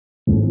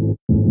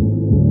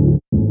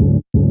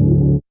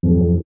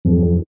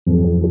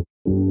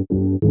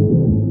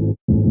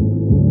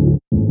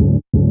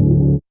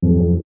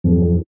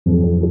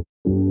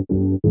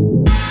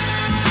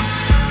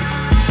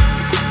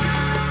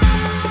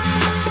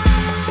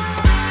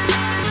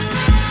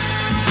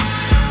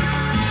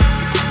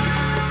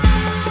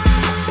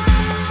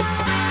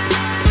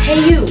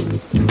Hey you!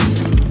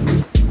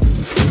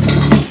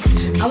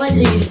 I want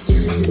to tell you the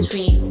difference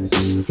between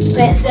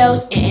plant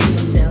cells and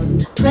animal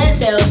cells. Plant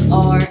cells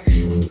are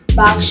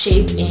box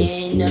shaped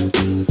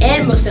and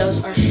animal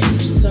cells are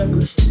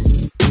circle shaped.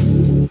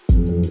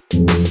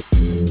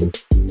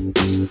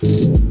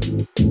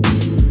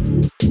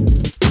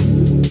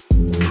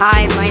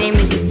 Hi, my name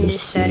is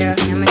Ethan, and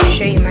I'm going to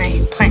show you my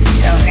plant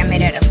cell I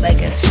made out of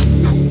Legos.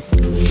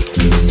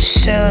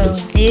 So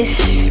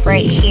this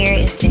right here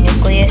is the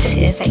nucleus.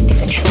 It is like the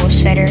control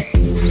center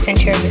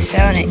of the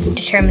cell, and it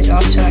determines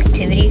also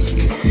activities.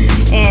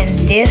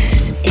 And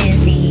this is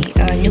the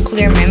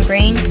nuclear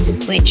membrane,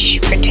 which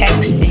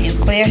protects the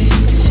nucleus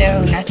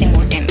so nothing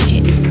will damage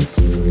it.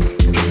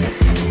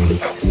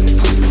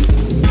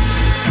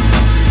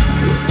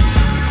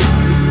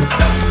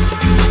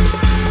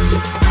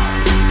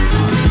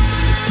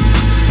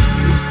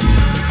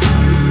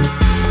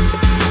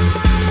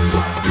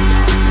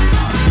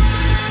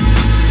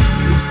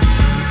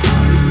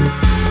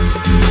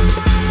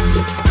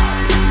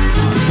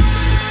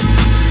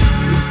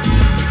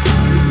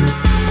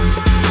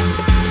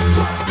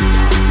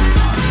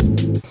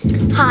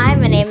 Hi,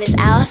 my name is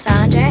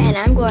Alessandra and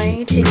I'm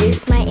going to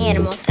introduce my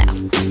animal cell.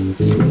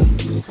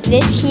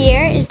 This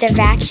here is the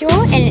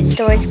vacuole and it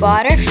stores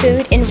water,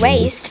 food, and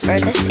waste for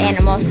this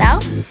animal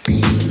cell.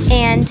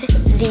 And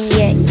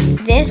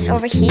this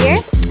over here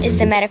is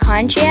the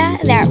mitochondria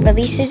that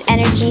releases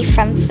energy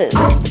from food.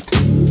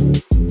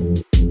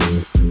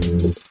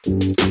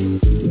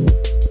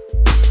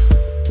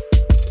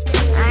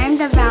 I'm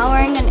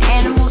devouring an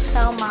animal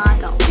cell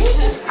model.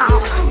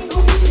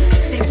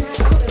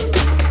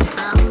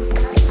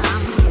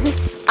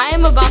 I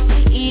am about to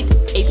eat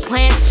a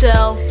plant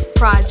cell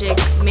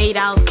project made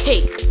out of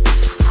cake.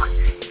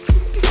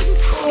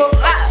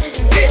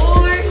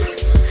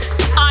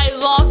 I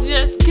love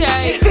this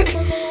cake.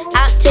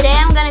 Today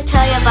I'm going to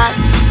tell you about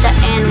the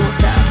animal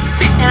cell.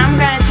 And I'm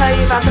going to tell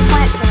you about the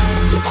plant cell.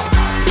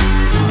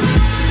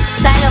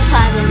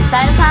 Cytoplasm.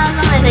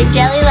 Cytoplasm is a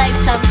jelly-like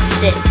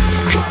substance.